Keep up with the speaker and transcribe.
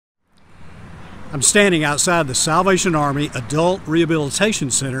I'm standing outside the Salvation Army Adult Rehabilitation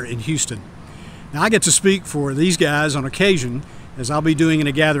Center in Houston. Now I get to speak for these guys on occasion, as I'll be doing in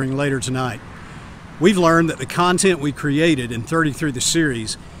a gathering later tonight. We've learned that the content we created in 33 the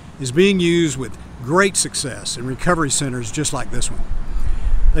series is being used with great success in recovery centers just like this one.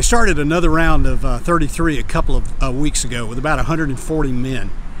 They started another round of 33 a couple of weeks ago with about 140 men.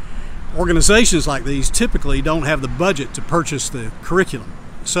 Organizations like these typically don't have the budget to purchase the curriculum,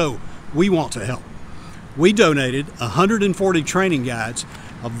 so we want to help. We donated 140 training guides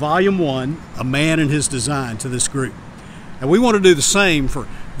of Volume 1, A Man and His Design, to this group. And we want to do the same for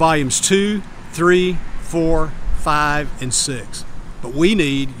Volumes 2, 3, 4, 5, and 6. But we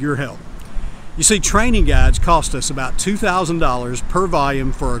need your help. You see, training guides cost us about $2,000 per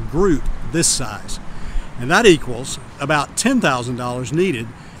volume for a group this size. And that equals about $10,000 needed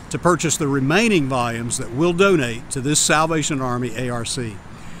to purchase the remaining volumes that we'll donate to this Salvation Army ARC.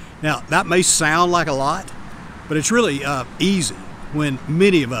 Now, that may sound like a lot, but it's really easy when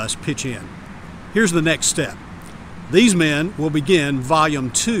many of us pitch in. Here's the next step. These men will begin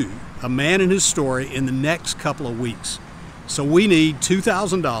Volume 2, A Man and His Story, in the next couple of weeks. So we need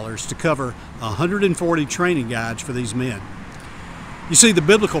 $2,000 to cover 140 training guides for these men. You see, the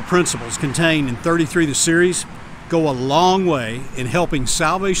biblical principles contained in 33 the series go a long way in helping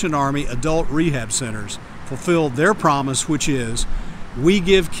Salvation Army adult rehab centers fulfill their promise, which is, we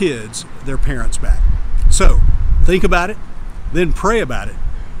give kids their parents back. So think about it, then pray about it,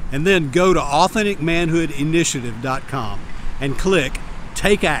 and then go to AuthenticManhoodInitiative.com and click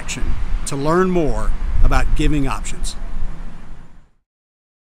Take Action to learn more about giving options.